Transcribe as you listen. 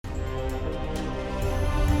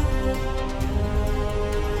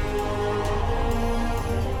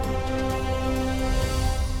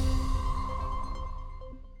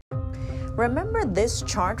Remember this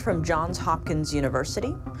chart from Johns Hopkins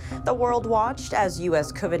University? The world watched as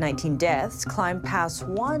U.S. COVID-19 deaths climbed past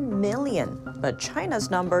 1 million, but China's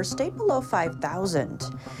number stayed below 5,000.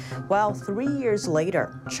 Well, 3 years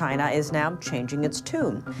later, China is now changing its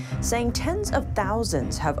tune, saying tens of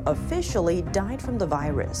thousands have officially died from the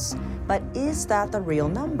virus. But is that the real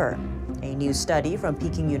number? A new study from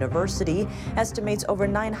Peking University estimates over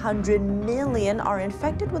 900 million are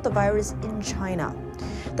infected with the virus in China.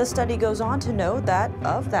 The study goes on to note that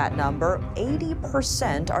of that number,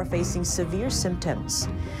 80% are facing severe symptoms.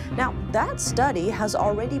 Now, that study has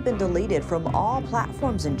already been deleted from all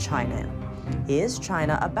platforms in China. Is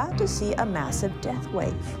China about to see a massive death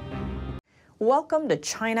wave? Welcome to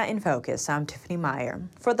China in Focus. I'm Tiffany Meyer.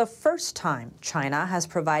 For the first time, China has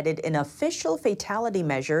provided an official fatality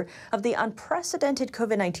measure of the unprecedented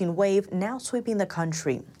COVID-19 wave now sweeping the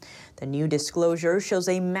country. The new disclosure shows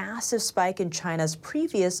a massive spike in China's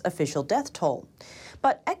previous official death toll.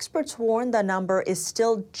 But experts warn the number is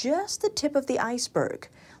still just the tip of the iceberg.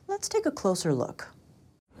 Let's take a closer look.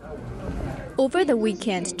 Over the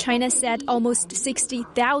weekend, China said almost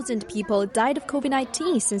 60,000 people died of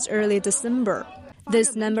COVID-19 since early December.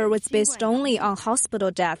 This number was based only on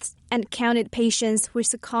hospital deaths and counted patients who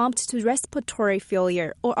succumbed to respiratory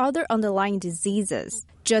failure or other underlying diseases.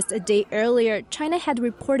 Just a day earlier, China had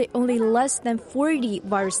reported only less than 40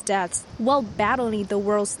 virus deaths while battling the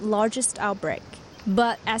world's largest outbreak.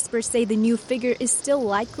 But experts say the new figure is still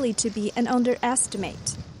likely to be an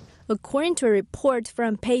underestimate. According to a report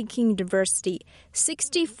from Peking University,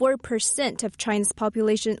 64% of China's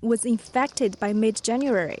population was infected by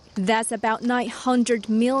mid-January. That's about 900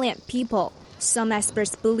 million people. Some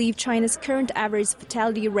experts believe China's current average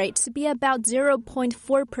fatality rate to be about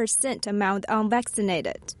 0.4% among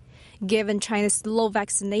unvaccinated. Given China's low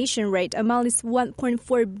vaccination rate among its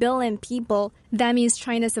 1.4 billion people, that means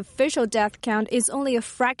China's official death count is only a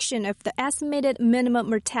fraction of the estimated minimum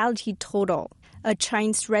mortality total. A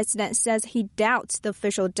Chinese resident says he doubts the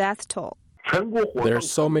official death toll. There are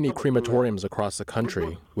so many crematoriums across the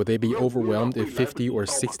country. Would they be overwhelmed if 50 or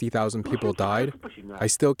 60,000 people died? I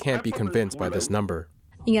still can't be convinced by this number.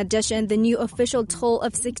 In addition, the new official toll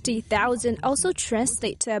of 60,000 also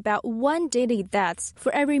translates to about 1 daily death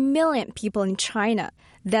for every million people in China.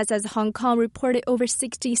 That's as Hong Kong reported over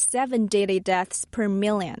 67 daily deaths per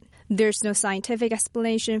million. There's no scientific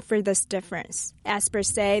explanation for this difference.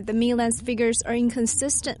 Experts say the mainland's figures are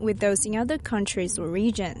inconsistent with those in other countries or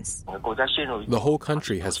regions. The whole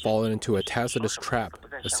country has fallen into a Tacitus trap,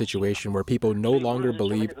 a situation where people no longer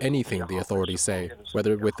believe anything the authorities say.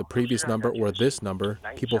 Whether with the previous number or this number,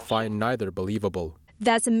 people find neither believable.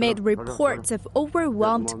 That's amid reports of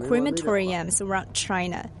overwhelmed crematoriums around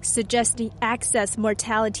China, suggesting excess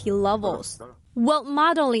mortality levels. Well,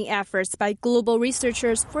 modeling efforts by global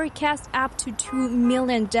researchers forecast up to 2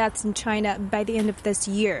 million deaths in China by the end of this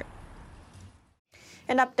year.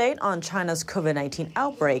 An update on China's COVID-19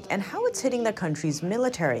 outbreak and how it's hitting the country's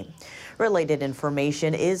military. Related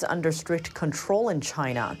information is under strict control in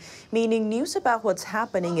China, meaning news about what's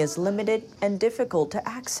happening is limited and difficult to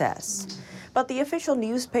access. But the official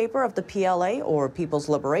newspaper of the PLA, or People's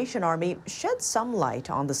Liberation Army, shed some light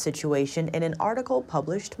on the situation in an article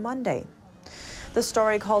published Monday. The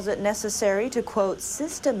story calls it necessary to, quote,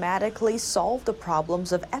 systematically solve the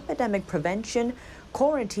problems of epidemic prevention,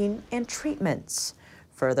 quarantine, and treatments.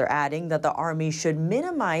 Further adding that the Army should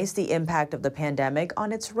minimize the impact of the pandemic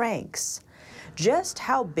on its ranks. Just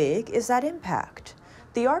how big is that impact?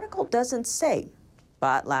 The article doesn't say.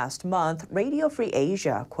 But last month, Radio Free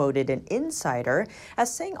Asia quoted an insider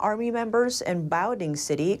as saying Army members in Baoding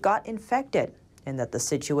City got infected and that the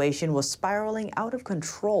situation was spiraling out of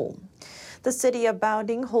control. The city of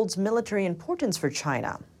Baoding holds military importance for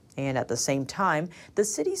China. And at the same time, the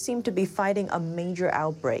city seemed to be fighting a major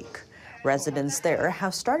outbreak. Residents there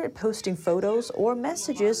have started posting photos or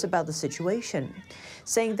messages about the situation,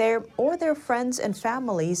 saying their friends and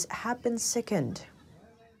families have been sickened.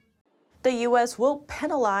 The U.S. will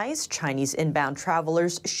penalize Chinese inbound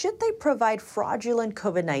travelers should they provide fraudulent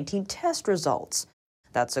COVID-19 test results.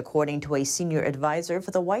 That's according to a senior advisor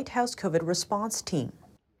for the White House COVID response team.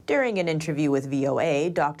 During an interview with VOA,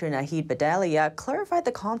 Dr. Nahid Badalia clarified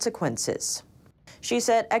the consequences. She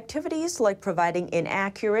said activities like providing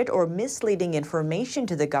inaccurate or misleading information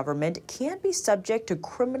to the government can be subject to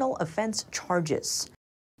criminal offense charges.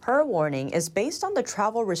 Her warning is based on the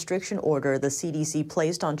travel restriction order the CDC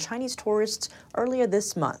placed on Chinese tourists earlier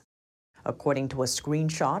this month. According to a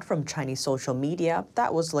screenshot from Chinese social media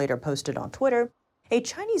that was later posted on Twitter, a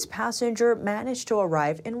Chinese passenger managed to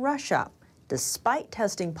arrive in Russia despite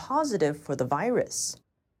testing positive for the virus.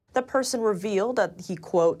 The person revealed that he,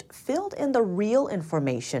 quote, filled in the real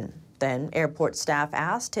information. Then airport staff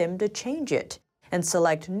asked him to change it and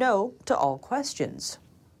select no to all questions.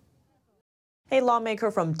 A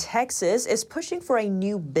lawmaker from Texas is pushing for a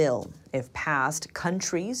new bill. If passed,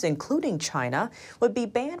 countries, including China, would be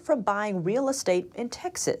banned from buying real estate in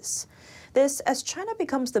Texas. This as China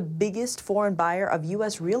becomes the biggest foreign buyer of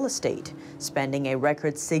U.S. real estate, spending a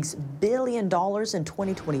record $6 billion in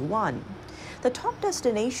 2021. The top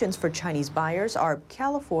destinations for Chinese buyers are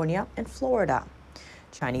California and Florida.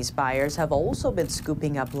 Chinese buyers have also been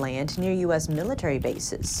scooping up land near U.S. military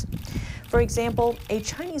bases. For example, a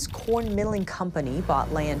Chinese corn milling company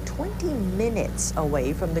bought land 20 minutes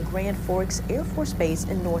away from the Grand Forks Air Force Base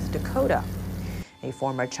in North Dakota. A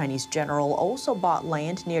former Chinese general also bought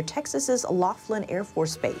land near Texas's Laughlin Air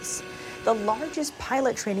Force Base, the largest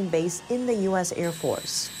pilot training base in the U.S. Air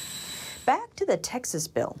Force. Back to the Texas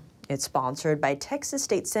bill. It's sponsored by Texas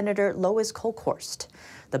State Senator Lois Kolkhorst.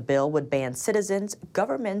 The bill would ban citizens,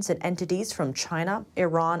 governments, and entities from China,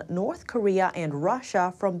 Iran, North Korea, and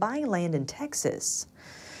Russia from buying land in Texas.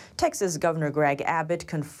 Texas Governor Greg Abbott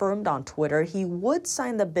confirmed on Twitter he would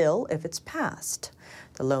sign the bill if it's passed.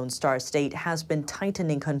 The Lone Star State has been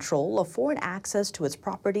tightening control of foreign access to its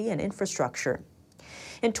property and infrastructure.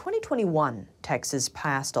 In 2021, Texas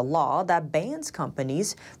passed a law that bans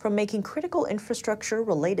companies from making critical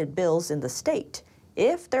infrastructure-related bills in the state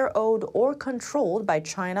if they're owned or controlled by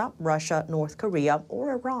China, Russia, North Korea,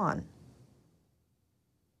 or Iran.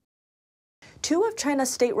 Two of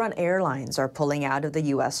China's state-run airlines are pulling out of the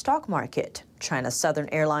U.S. stock market. China Southern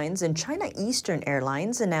Airlines and China Eastern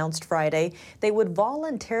Airlines announced Friday they would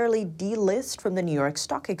voluntarily delist from the New York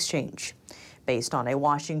Stock Exchange. Based on a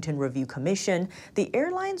Washington Review commission, the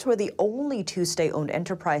airlines were the only two state-owned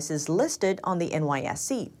enterprises listed on the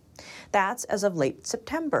NYSE. That's as of late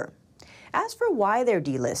September. As for why they're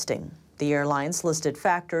delisting, the airlines listed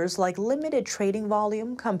factors like limited trading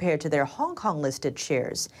volume compared to their Hong Kong-listed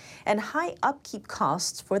shares and high upkeep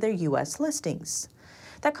costs for their U.S. listings.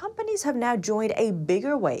 The companies have now joined a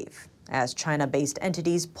bigger wave as China-based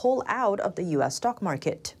entities pull out of the U.S. stock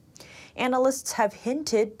market. Analysts have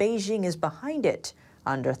hinted Beijing is behind it,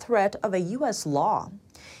 under threat of a U.S. law.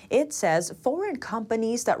 It says foreign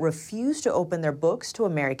companies that refuse to open their books to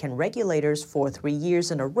American regulators for 3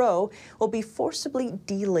 years in a row will be forcibly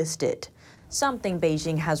delisted, something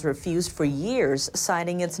Beijing has refused for years,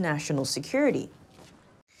 citing its national security.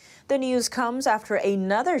 The news comes after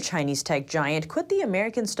another Chinese tech giant quit the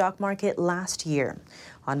American stock market last year.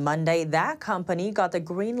 On Monday, that company got the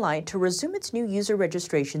green light to resume its new user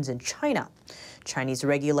registrations in China. Chinese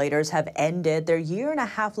regulators have ended their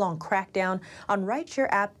year-and-a-half-long crackdown on rideshare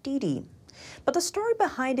app Didi. But the story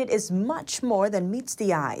behind it is much more than meets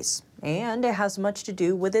the eyes, and it has much to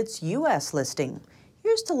do with its U.S. listing.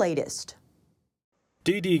 Here's the latest.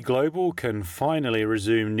 Didi Global can finally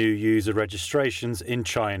resume new user registrations in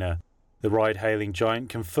China. The ride-hailing giant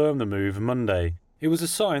confirmed the move Monday. It was a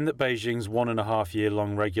sign that Beijing's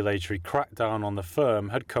 1.5-year-long regulatory crackdown on the firm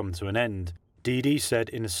had come to an end. Didi said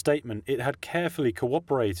in a statement it had carefully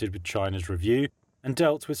cooperated with China's review and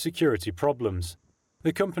dealt with security problems.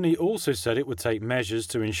 The company also said it would take measures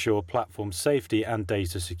to ensure platform safety and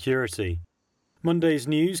data security. Monday's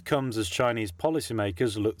news comes as Chinese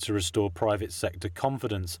policymakers look to restore private sector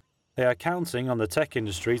confidence. They are counting on the tech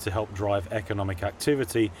industry to help drive economic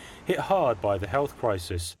activity hit hard by the health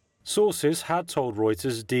crisis. Sources had told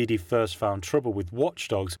Reuters Didi first found trouble with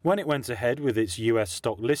watchdogs when it went ahead with its US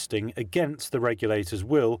stock listing against the regulator's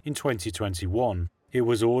will in 2021. It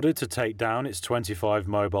was ordered to take down its 25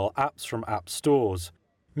 mobile apps from app stores.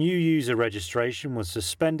 New user registration was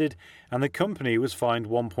suspended and the company was fined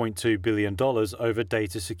 $1.2 billion over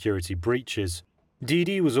data security breaches.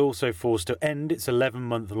 Didi was also forced to end its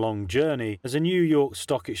 11-month-long journey as a New York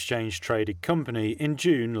Stock Exchange-traded company in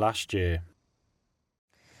June last year.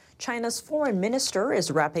 China's foreign minister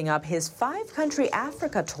is wrapping up his 5-country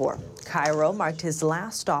Africa tour. Cairo marked his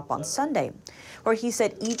last stop on Sunday, where he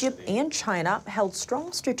said Egypt and China held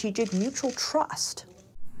strong strategic mutual trust.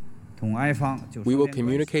 We will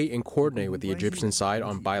communicate and coordinate with the Egyptian side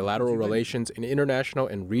on bilateral relations and international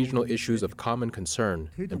and regional issues of common concern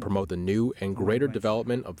and promote the new and greater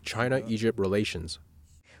development of China-Egypt relations.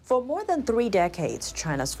 For more than 3 decades,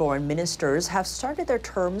 China's foreign ministers have started their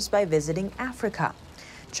terms by visiting Africa.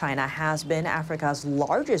 China has been Africa's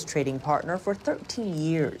largest trading partner for 13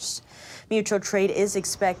 years. Mutual trade is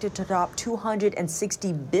expected to top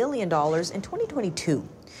 $260 billion in 2022.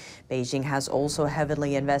 Beijing has also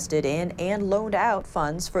heavily invested in and loaned out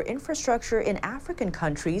funds for infrastructure in African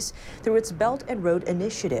countries through its Belt and Road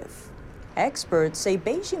Initiative. Experts say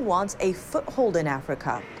Beijing wants a foothold in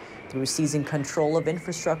Africa through seizing control of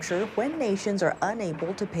infrastructure when nations are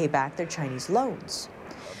unable to pay back their Chinese loans,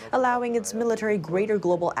 allowing its military greater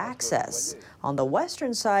global access. On the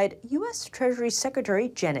western side, U.S. Treasury Secretary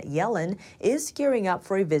Janet Yellen is gearing up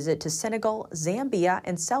for a visit to Senegal, Zambia,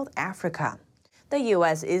 and South Africa. The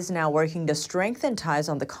U.S. is now working to strengthen ties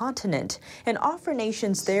on the continent and offer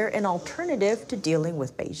nations there an alternative to dealing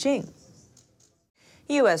with Beijing.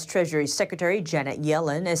 U.S. Treasury Secretary Janet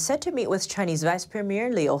Yellen is set to meet with Chinese Vice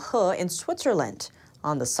Premier Liu He in Switzerland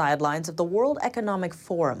on the sidelines of the World Economic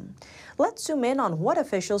Forum. Let's zoom in on what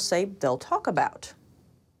officials say they'll talk about.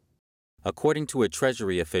 According to a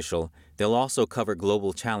Treasury official, they'll also cover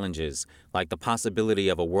global challenges like the possibility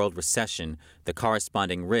of a world recession, the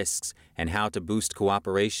corresponding risks, and how to boost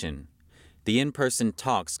cooperation. The in-person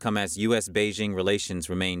talks come as U.S.-Beijing relations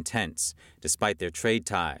remain tense, despite their trade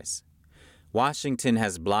ties. Washington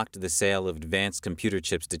has blocked the sale of advanced computer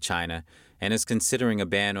chips to China and is considering a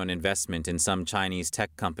ban on investment in some Chinese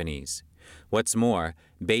tech companies. What's more,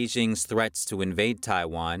 Beijing's threats to invade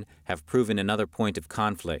Taiwan have proven another point of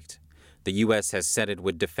conflict. The U.S. has said it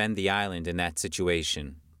would defend the island in that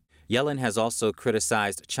situation. Yellen has also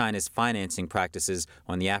criticized China's financing practices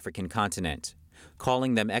on the African continent,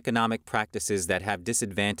 calling them economic practices that have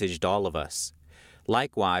disadvantaged all of us.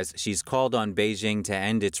 Likewise, she's called on Beijing to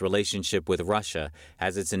end its relationship with Russia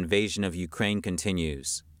as its invasion of Ukraine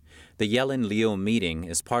continues. The Yellen-Liu meeting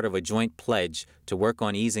is part of a joint pledge to work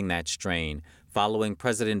on easing that strain following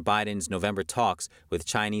President Biden's November talks with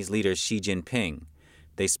Chinese leader Xi Jinping.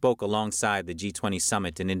 They spoke alongside the G20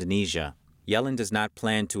 summit in Indonesia. Yellen does not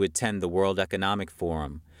plan to attend the World Economic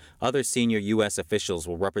Forum. Other senior U.S. officials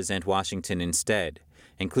will represent Washington instead,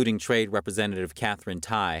 including Trade Representative Katherine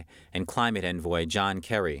Tai and Climate Envoy John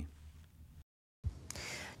Kerry.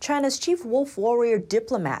 China's chief wolf warrior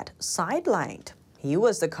diplomat sidelined. He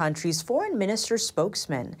was the country's foreign minister's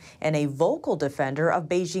spokesman and a vocal defender of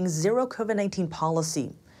Beijing's zero COVID-19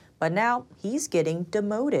 policy. But now he's getting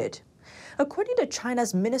demoted. According to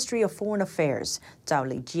China's Ministry of Foreign Affairs, Zhao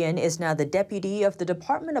Lijian is now the deputy of the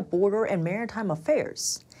Department of Border and Maritime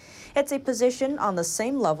Affairs. It's a position on the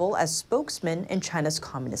same level as spokesman in China's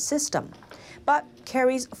communist system, but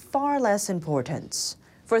carries far less importance.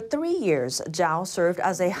 For 3 years, Zhao served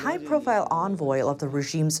as a high-profile envoy of the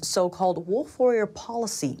regime's so-called wolf warrior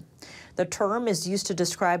policy. The term is used to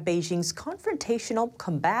describe Beijing's confrontational,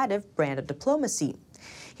 combative brand of diplomacy.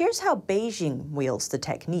 Here's how Beijing wields the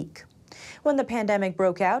technique. When the pandemic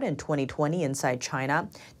broke out in 2020 inside China,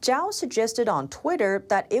 Zhao suggested on Twitter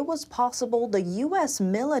that it was possible the U.S.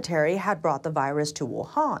 military had brought the virus to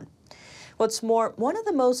Wuhan. What's more, one of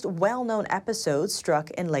the most well-known episodes struck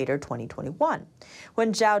in later 2021,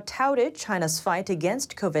 when Zhao touted China's fight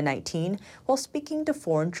against COVID-19 while speaking to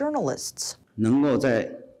foreign journalists. You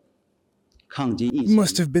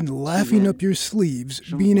must have been laughing up your sleeves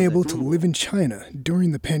being able to live in China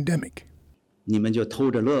during the pandemic.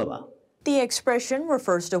 The expression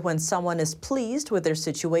refers to when someone is pleased with their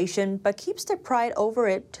situation but keeps their pride over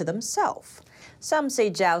it to themselves. Some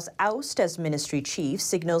say Zhao's oust as ministry chief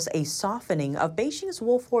signals a softening of Beijing's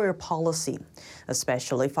wolf warrior policy,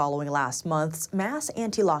 especially following last month's mass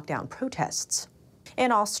anti-lockdown protests.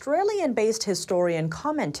 An Australian-based historian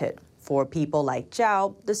commented, "For people like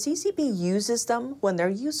Zhao, the CCP uses them when they're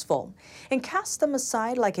useful and casts them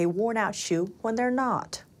aside like a worn-out shoe when they're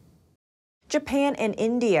not." Japan and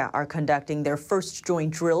India are conducting their first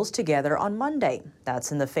joint drills together on Monday.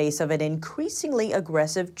 That's in the face of an increasingly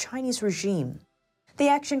aggressive Chinese regime. The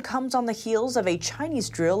action comes on the heels of a Chinese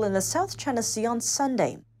drill in the South China Sea on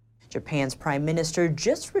Sunday. Japan's prime minister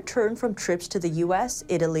just returned from trips to the U.S.,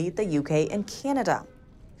 Italy, the U.K., and Canada.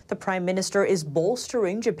 The prime minister is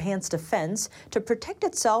bolstering Japan's defense to protect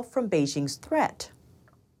itself from Beijing's threat.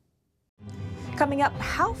 Coming up,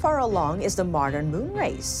 how far along is the modern moon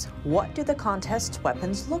race? What do the contest's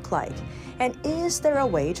weapons look like? And is there a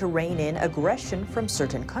way to rein in aggression from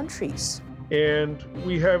certain countries? And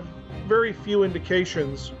we have very few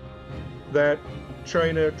indications that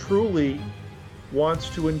China truly wants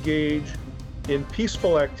to engage in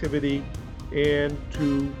peaceful activity and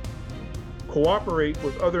to cooperate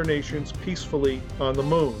with other nations peacefully on the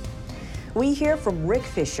moon. We hear from Rick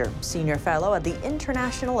Fisher, Senior Fellow at the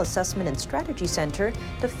International Assessment and Strategy Center,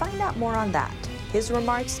 to find out more on that. His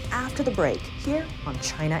remarks after the break, here on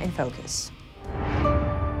China in Focus.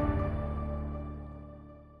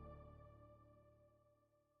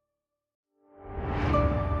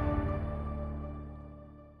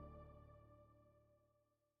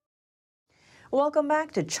 Welcome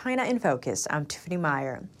back to China in Focus. I'm Tiffany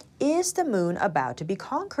Meyer. Is the moon about to be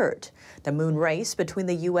conquered? The moon race between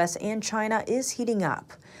the U.S. and China is heating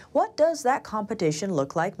up. What does that competition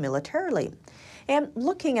look like militarily? And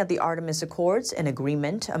looking at the Artemis Accords, an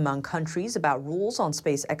agreement among countries about rules on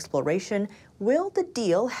space exploration, will the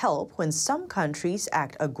deal help when some countries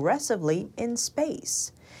act aggressively in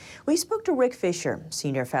space? We spoke to Rick Fisher,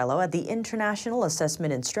 Senior Fellow at the International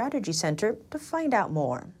Assessment and Strategy Center, to find out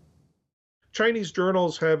more. Chinese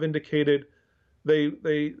journals have indicated have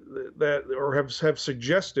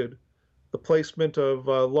suggested the placement of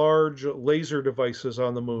large laser devices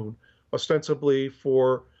on the moon, ostensibly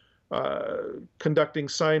for conducting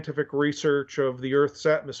scientific research of the Earth's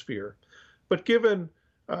atmosphere. But given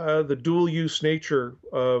the dual-use nature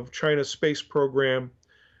of China's space program,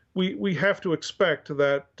 we have to expect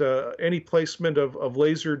that any placement of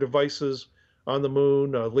laser devices on the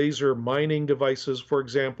moon, laser mining devices, for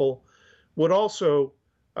example, would also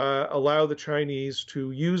allow the Chinese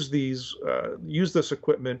to use this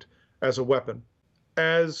equipment as a weapon.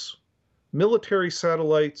 As military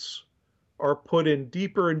satellites are put in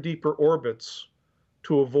deeper and deeper orbits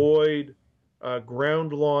to avoid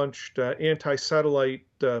ground-launched anti-satellite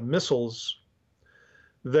missiles,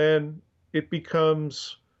 then it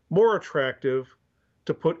becomes more attractive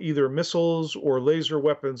to put either missiles or laser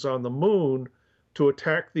weapons on the moon to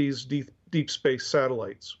attack these deep space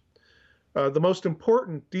satellites. The most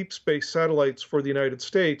important deep space satellites for the United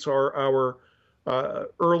States are our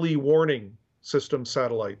early warning system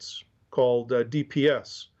satellites, called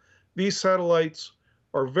DPS. These satellites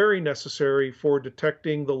are very necessary for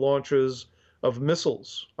detecting the launches of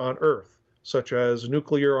missiles on Earth, such as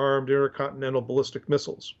nuclear-armed intercontinental ballistic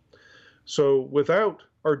missiles. So without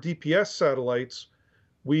our DPS satellites,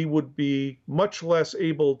 we would be much less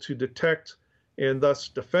able to detect and thus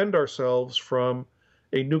defend ourselves from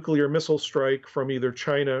a nuclear missile strike from either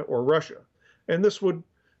China or Russia. And this would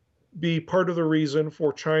be part of the reason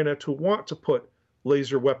for China to want to put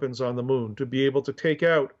laser weapons on the moon, to be able to take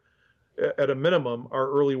out, at a minimum,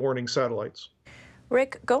 our early warning satellites.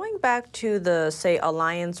 Rick, going back to the, say,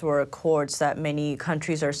 alliance or accords that many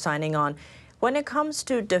countries are signing on, when it comes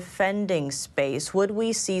to defending space, would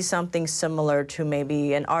we see something similar to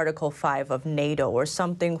maybe an Article 5 of NATO or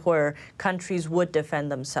something where countries would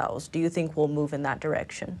defend themselves? Do you think we'll move in that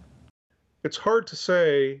direction? It's hard to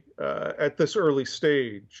say at this early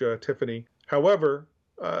stage, Tiffany. However,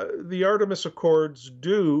 the Artemis Accords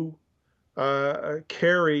do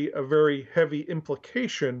carry a very heavy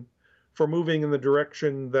implication for moving in the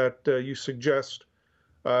direction that you suggest,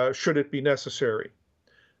 should it be necessary.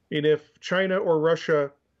 And if China or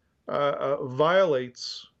Russia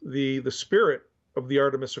violates the spirit of the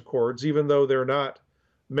Artemis Accords, even though they're not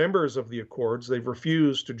members of the Accords, they've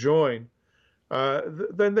refused to join,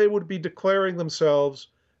 then they would be declaring themselves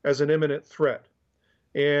as an imminent threat.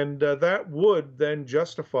 And that would then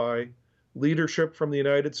justify leadership from the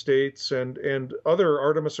United States and other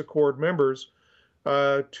Artemis Accord members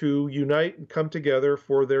to unite and come together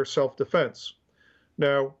for their self-defense.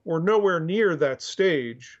 Now, we're nowhere near that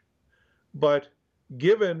stage, but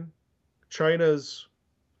given China's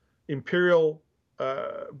imperial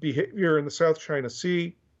behavior in the South China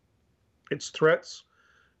Sea, its threats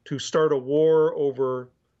to start a war over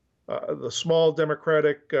the small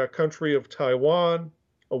democratic country of Taiwan,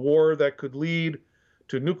 a war that could lead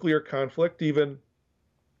to nuclear conflict, even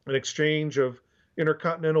an exchange of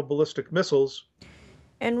intercontinental ballistic missiles.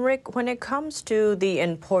 And Rick, when it comes to the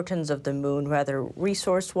importance of the moon, whether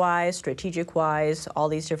resource-wise, strategic-wise, all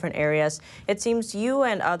these different areas, it seems you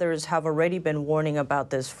and others have already been warning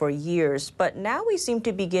about this for years, but now we seem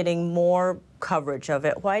to be getting more coverage of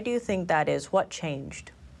it. Why do you think that is? What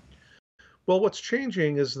changed? Well, what's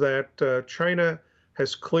changing is that China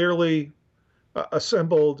has clearly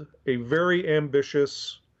assembled a very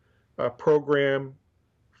ambitious program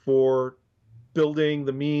for building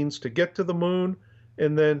the means to get to the moon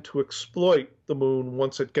and then to exploit the moon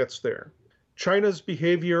once it gets there. China's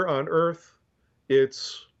behavior on Earth,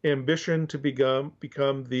 its ambition to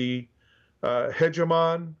become the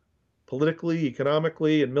hegemon politically,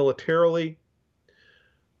 economically, and militarily,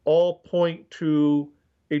 all point to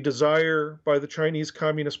a desire by the Chinese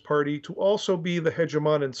Communist Party to also be the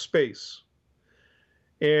hegemon in space.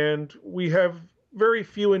 And we have very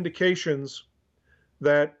few indications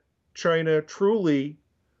that China truly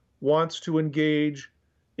wants to engage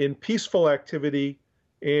in peaceful activity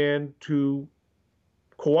and to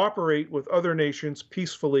cooperate with other nations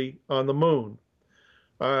peacefully on the moon.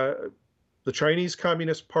 The Chinese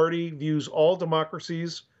Communist Party views all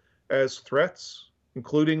democracies as threats,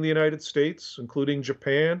 including the United States, including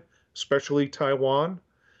Japan, especially Taiwan.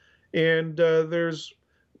 And there's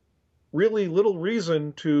really little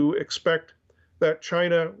reason to expect that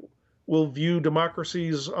China will view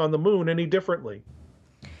democracies on the moon any differently.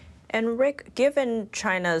 And Rick, given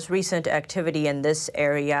China's recent activity in this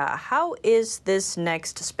area, how is this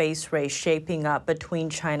next space race shaping up between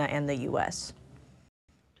China and the U.S.?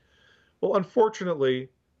 Well, unfortunately,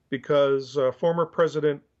 because former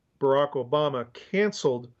President Barack Obama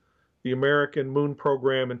canceled the American moon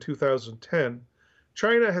program in 2010,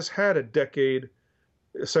 China has had a decade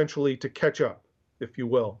essentially to catch up, if you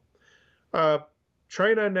will.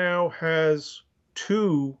 China now has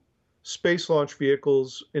 2 space launch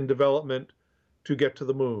vehicles in development to get to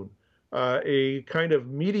the moon. A kind of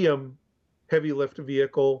medium heavy lift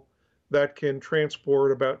vehicle that can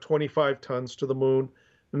transport about 25 tons to the moon,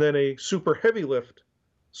 and then a super heavy lift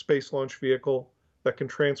space launch vehicle that can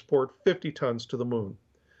transport 50 tons to the moon.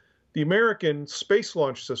 The American Space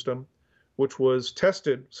Launch System, which was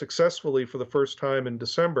tested successfully for the first time in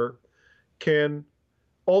December, can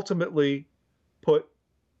ultimately put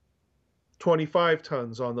 25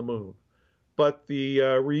 tons on the moon. But the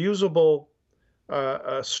reusable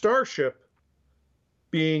Starship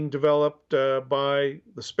being developed by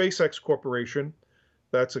the SpaceX Corporation,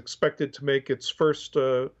 that's expected to make its first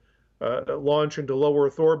launch into low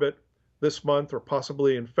Earth orbit this month or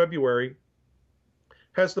possibly in February,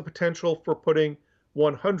 has the potential for putting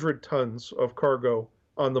 100 tons of cargo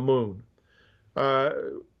on the moon.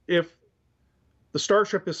 If the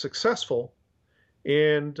Starship is successful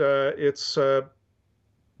and its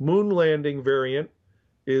moon landing variant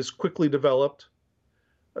is quickly developed,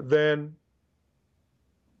 then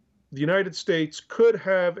the United States could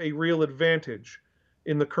have a real advantage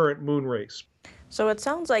in the current moon race. So it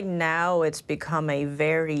sounds like now it's become a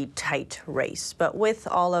very tight race. But with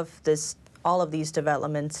all of these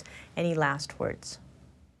developments, any last words?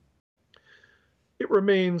 It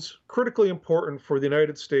remains critically important for the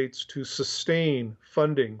United States to sustain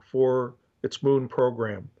funding for its moon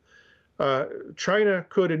program. China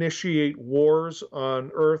could initiate wars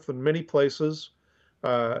on Earth in many places,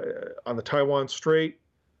 on the Taiwan Strait,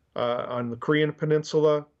 on the Korean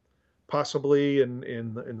Peninsula, possibly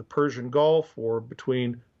in the Persian Gulf or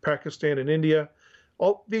between Pakistan and India.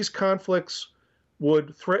 All these conflicts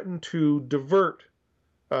would threaten to divert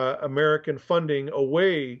American funding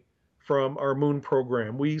away from our moon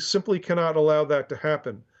program. We simply cannot allow that to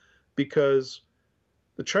happen because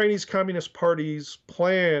the Chinese Communist Party's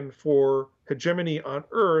plan for hegemony on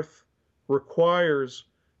Earth requires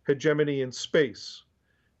hegemony in space.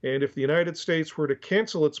 And if the United States were to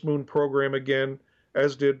cancel its moon program again,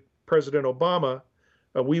 as did President Obama,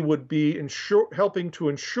 we would be helping to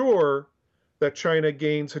ensure that China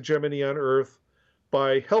gains hegemony on Earth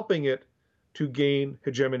by helping it to gain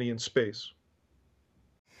hegemony in space.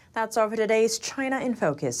 That's all for today's China in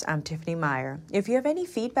Focus. I'm Tiffany Meyer. If you have any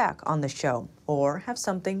feedback on the show or have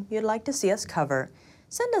something you'd like to see us cover,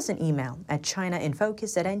 send us an email at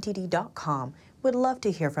chinainfocus@ntd.com. We'd love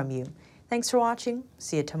to hear from you. Thanks for watching.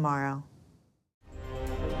 See you tomorrow.